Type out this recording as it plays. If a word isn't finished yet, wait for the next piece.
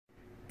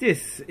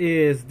This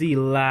is the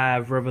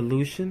Live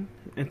Revolution,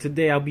 and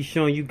today I'll be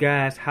showing you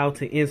guys how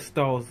to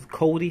install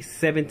Kodi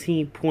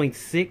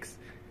 17.6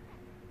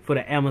 for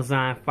the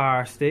Amazon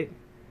Fire Stick.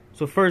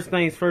 So first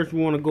things first, we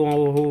want to go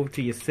over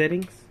to your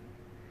settings.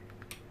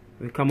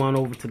 We come on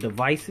over to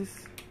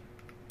devices.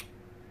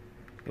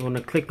 You want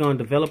to click on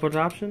developers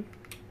option.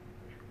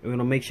 We're going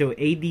to make sure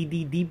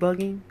ADD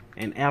debugging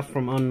and apps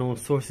from unknown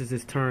sources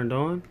is turned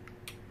on.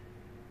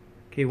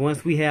 Okay,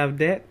 once we have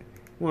that,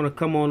 we want to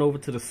come on over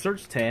to the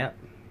search tab.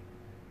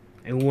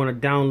 And we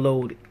want to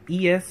download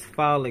ES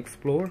File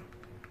Explorer.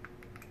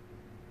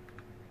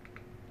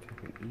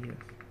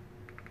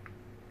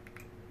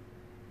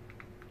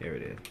 There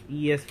it is,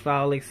 ES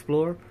File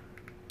Explorer.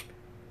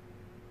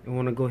 We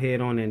want to go ahead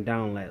on and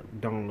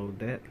download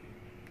that.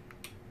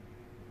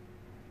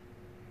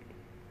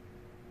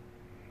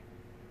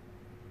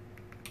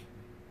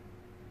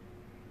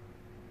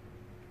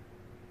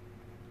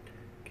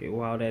 Okay,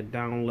 while that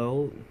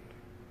download.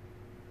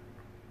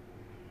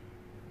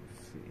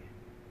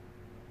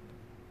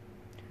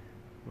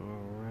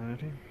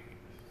 Alrighty,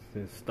 it's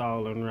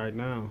installing right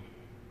now.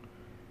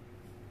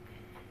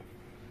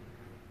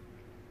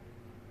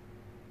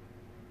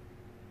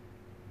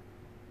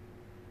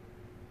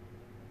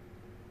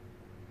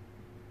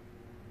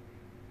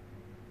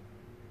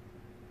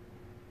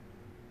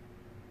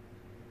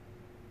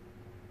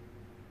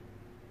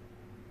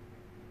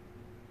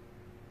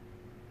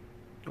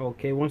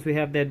 Okay, once we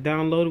have that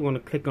downloaded, we want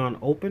to click on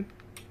open.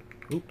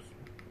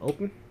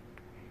 Open.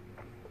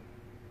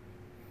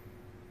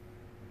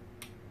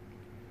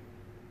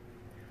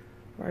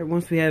 Alright,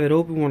 once we have it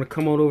open, we want to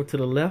come on over to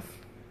the left.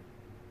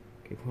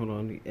 Okay, hold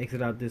on,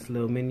 exit out this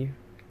little menu.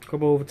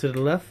 Come over to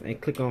the left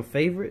and click on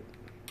favorite.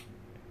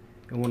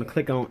 And want to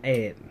click on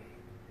add.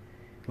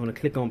 You want to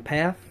click on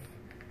path.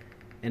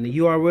 And the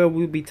URL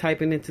we'll be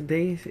typing in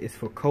today is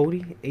for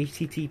Kodi,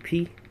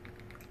 http://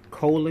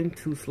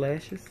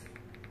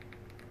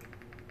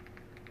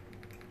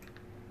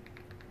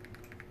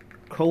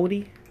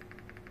 Kodi.tv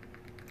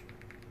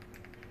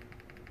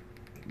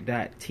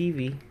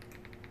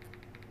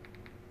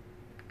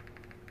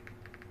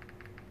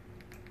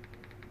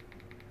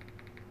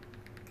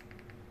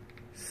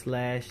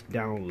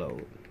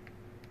 /download.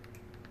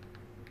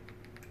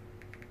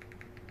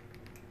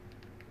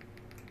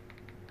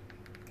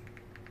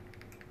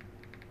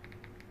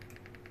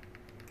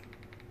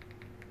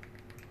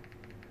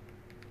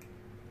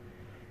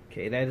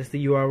 Okay, that is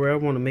the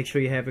URL. Want to make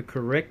sure you have it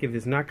correct. If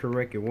it's not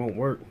correct, it won't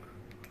work.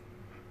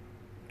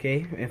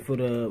 Okay, and for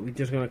we're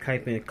just gonna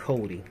type in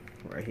Kodi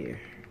right here.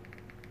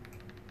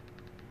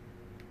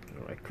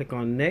 All right, click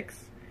on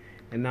next,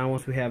 and now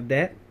once we have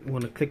that, we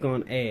want to click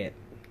on add.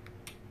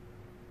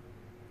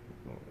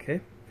 Okay,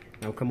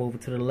 now come over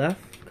to the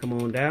left, come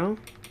on down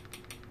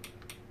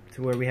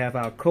to where we have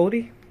our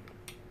Kodi.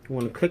 We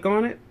want to click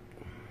on it,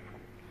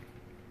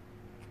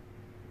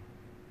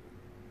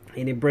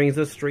 and it brings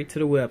us straight to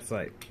the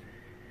website.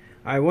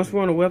 Alright, once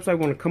we're on the website,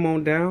 we want to come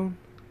on down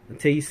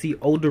until you see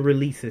older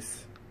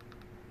releases.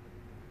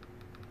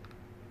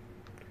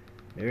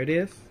 There it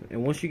is.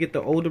 And once you get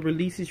the older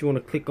releases, you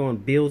want to click on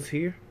builds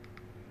here.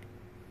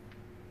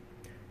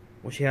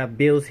 Once you have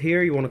builds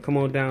here, you want to come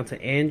on down to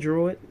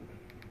Android.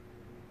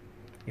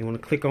 You want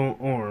to click on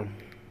ARM.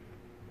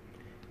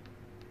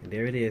 And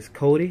there it is,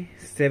 Kodi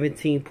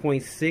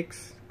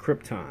 17.6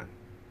 Krypton.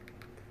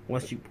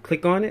 Once you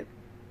click on it,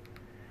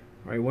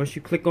 alright, once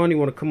you click on it, you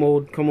want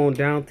to come on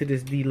down to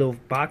these little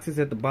boxes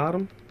at the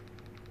bottom.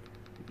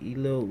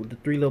 The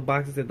three little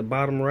boxes at the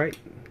bottom right.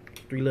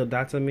 Three little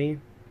dots, I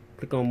mean.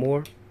 Click on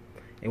more.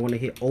 And want to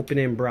hit open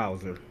in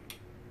browser.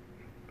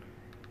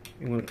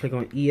 You want to click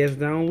on ES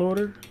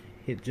downloader.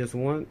 Hit just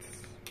once.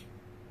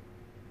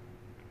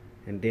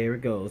 And there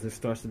it goes. It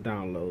starts to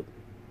download.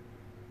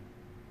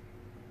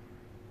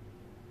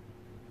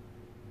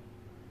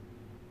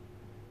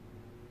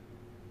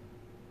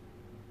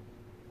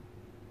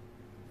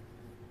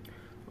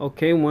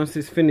 Okay, once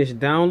it's finished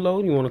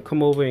download, you want to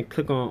come over and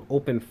click on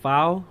open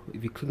file.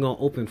 If you click on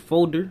open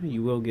folder,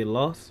 you will get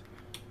lost.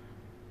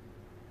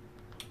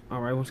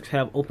 Alright, once you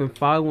have open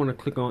file, you want to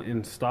click on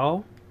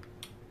install.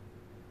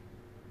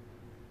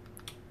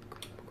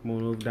 Come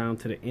on over down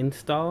to the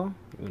install.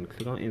 You want to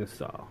click on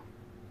install.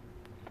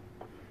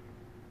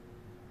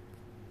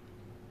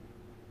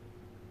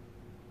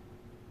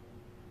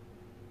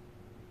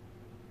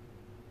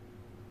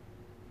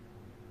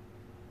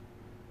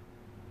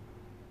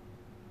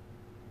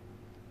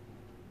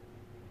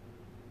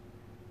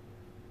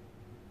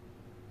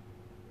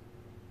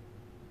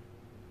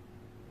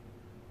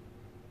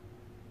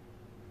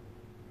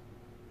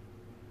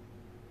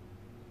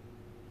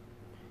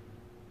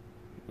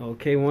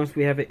 Okay, once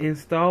we have it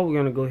installed, we're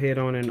going to go ahead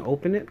on and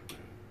open it.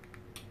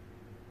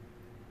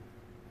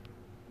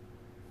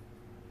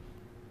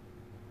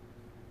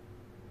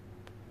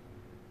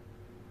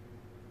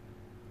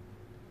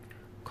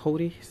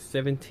 Kodi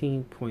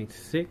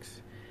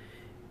 17.6.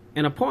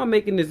 And upon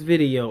making this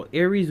video,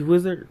 Ares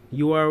Wizard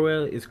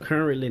URL is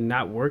currently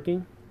not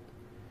working.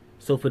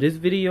 So for this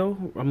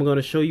video, I'm going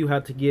to show you how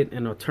to get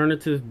an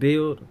alternative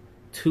build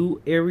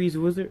to Aries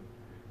Wizard.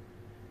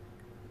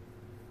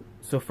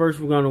 So first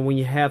we're gonna, when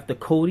you have the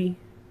Kodi,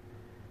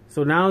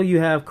 so now you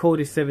have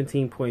Kodi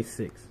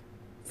 17.6.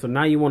 So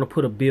now you want to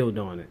put a build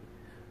on it.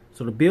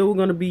 So the build we're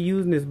gonna be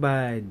using is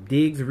by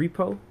Diggs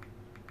Repo.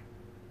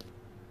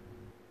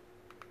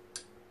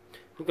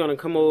 We're gonna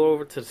come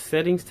over to the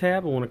settings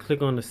tab. I want to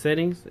click on the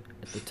settings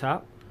at the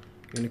top.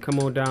 You're gonna come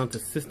on down to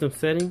system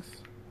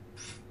settings.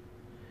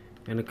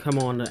 And come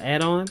on to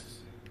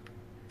add-ons.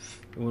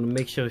 You want to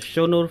make sure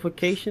show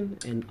notification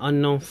and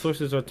unknown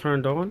sources are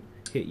turned on.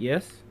 Hit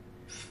yes.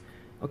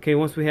 Okay,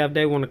 once we have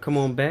that, we want to come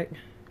on back.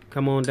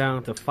 Come on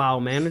down to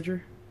file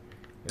manager.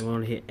 And we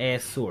want to hit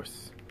add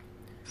source.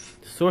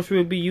 The source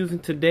we'll be using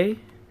today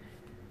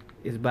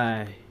is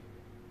by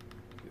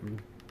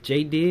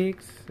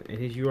Diggs, and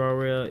his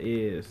URL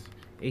is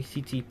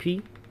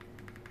http://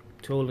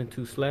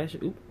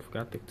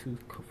 forgot the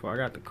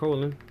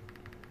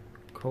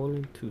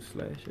colon 2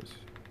 slashes.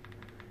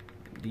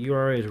 The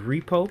URL is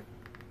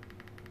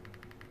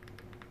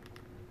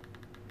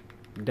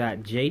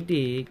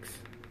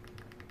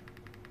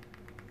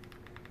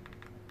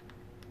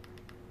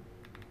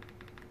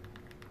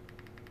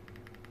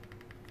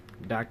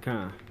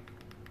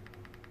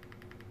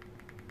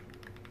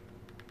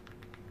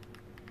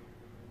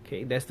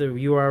Okay, that's the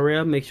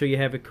URL. Make sure you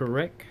have it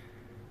correct.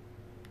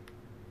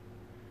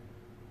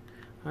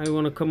 I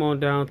want to come on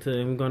down to,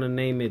 I'm going to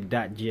name it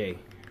 .j.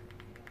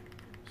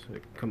 So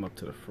it come up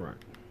to the front.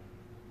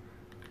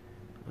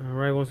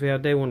 Alright, once we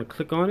have that, we want to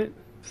click on it.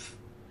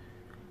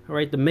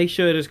 Alright, to make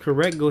sure it is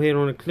correct, go ahead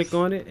and click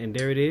on it, and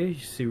there it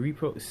is. You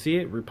see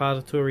it,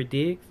 repository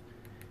Diggs.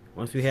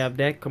 Once we have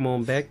that, come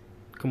on back,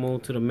 come on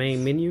to the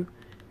main menu,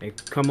 and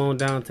come on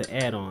down to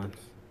add-ons.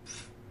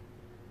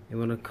 You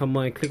want to come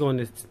on and click on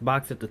this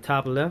box at the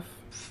top left,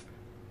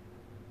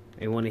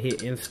 and you want to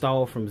hit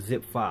install from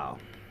zip file.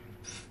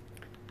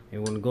 And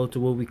you want to go to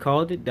what we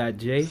called it,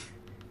 .j,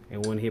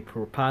 and want to hit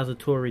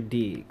repository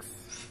Diggs.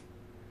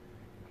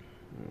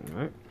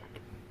 Alright.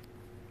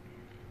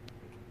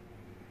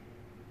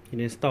 It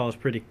installs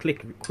pretty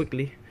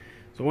quickly.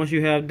 So once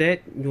you have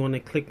that, you want to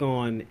click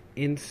on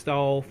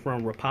install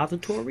from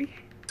repository,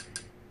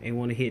 and you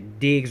want to hit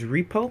Diggs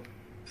Repo,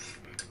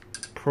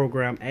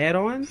 program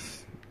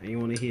add-ons, and you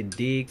want to hit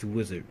Diggs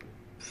Wizard.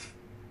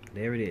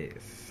 There it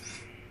is.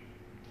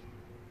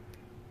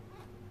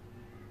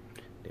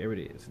 There it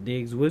is,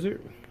 Diggs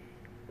Wizard.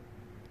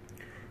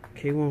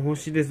 Okay, well,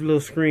 once this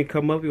little screen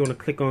come up, you want to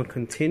click on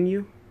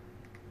continue,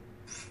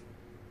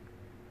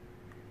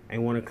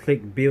 and want to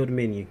click build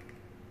menu.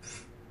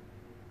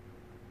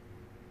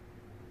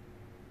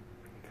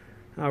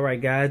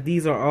 Alright guys,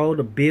 these are all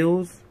the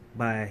builds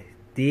by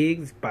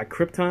Diggs by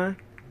Krypton.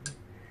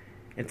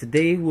 And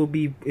today we'll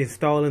be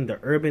installing the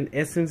Urban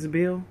Essence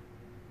build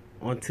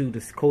onto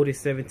this Kodi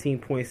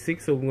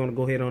 17.6. So we're going to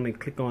go ahead on and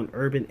click on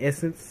Urban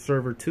Essence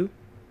Server 2.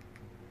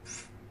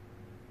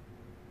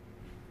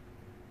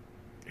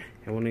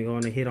 And we're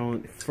going to hit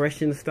on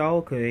fresh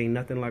install, because there ain't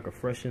nothing like a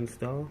fresh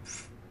install.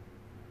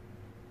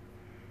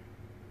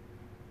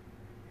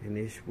 And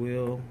this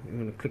will, we're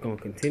going to click on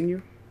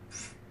continue,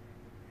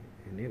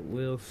 and it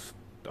will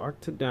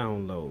start to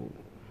download.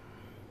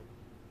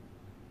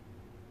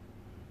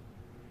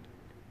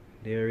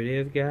 There it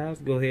is, guys.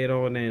 Go ahead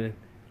on and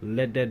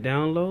let that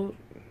download.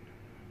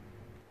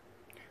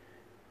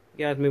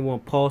 You guys may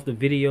want to pause the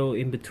video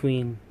in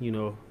between,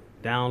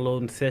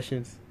 downloading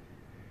sessions,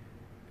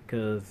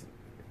 because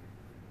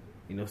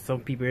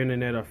some people's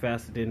internet are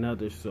faster than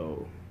others.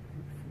 So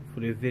for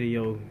this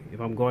video,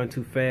 if I'm going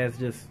too fast,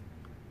 just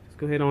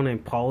go ahead on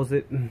and pause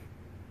it.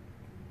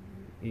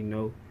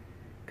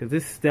 Because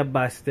this step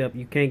by step,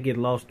 you can't get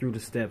lost through the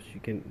steps. You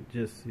can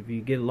just, if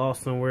you get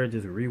lost somewhere,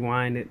 just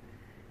rewind it.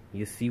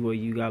 You see where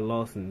you got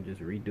lost and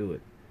just redo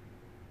it.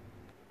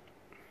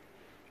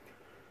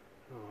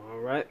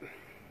 Alright.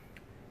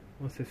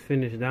 Once it's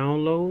finished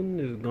downloading,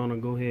 it's gonna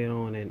go ahead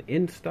on and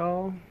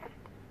install.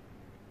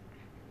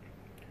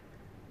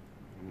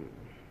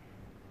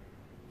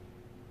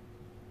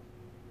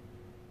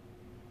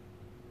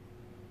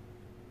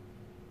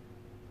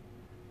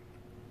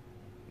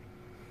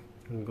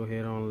 And go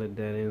ahead on and let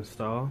that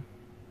install.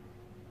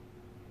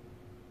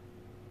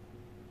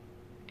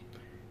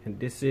 And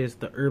this is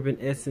the Urban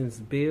Essence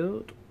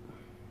build.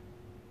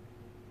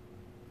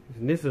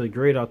 And this is a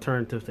great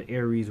alternative to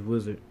Aries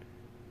Wizard.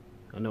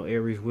 I know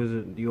Aries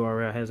Wizard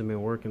URL hasn't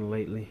been working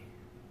lately.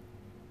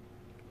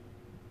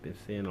 Been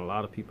seeing a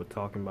lot of people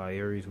talking about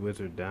Aries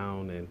Wizard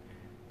down and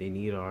they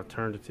need an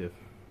alternative.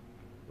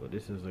 But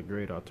this is a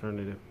great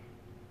alternative.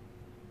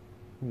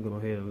 I'm gonna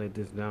go ahead and let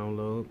this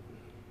download.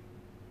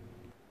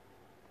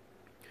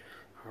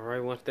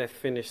 Alright, once that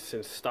finished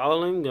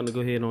installing, I'm gonna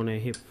go ahead on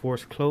and hit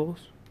force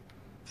close.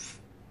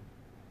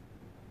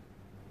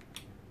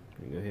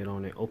 Go ahead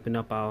on and open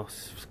up our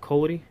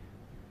Kodi.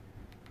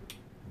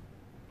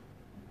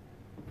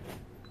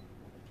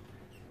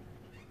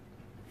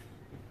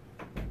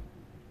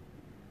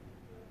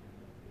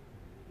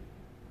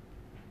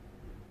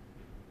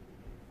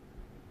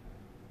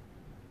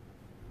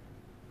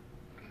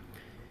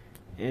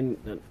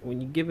 And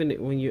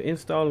when you're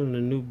installing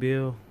a new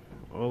build,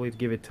 always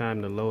give it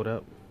time to load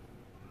up.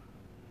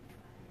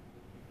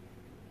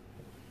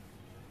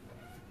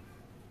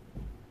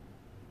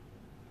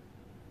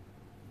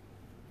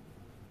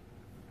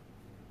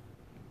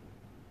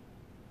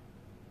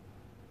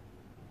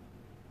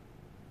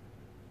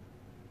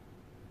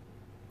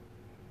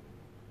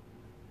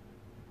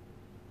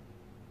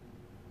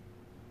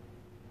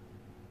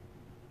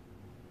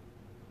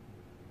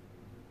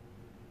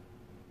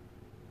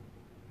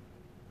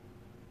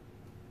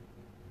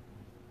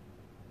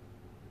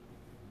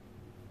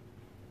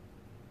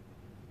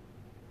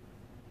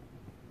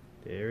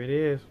 There it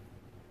is.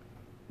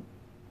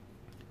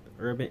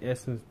 The Urban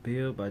Essence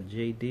build by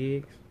J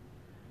Diggs.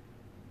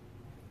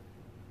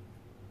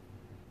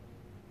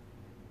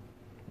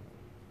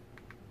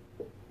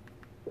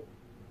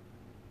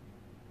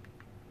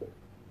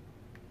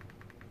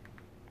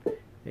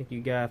 Thank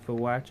you guys for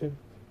watching.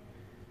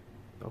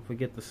 Don't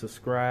forget to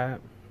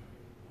subscribe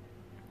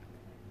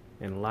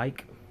and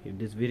like if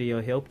this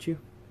video helped you.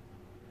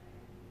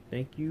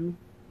 Thank you.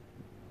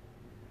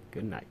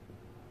 Good night.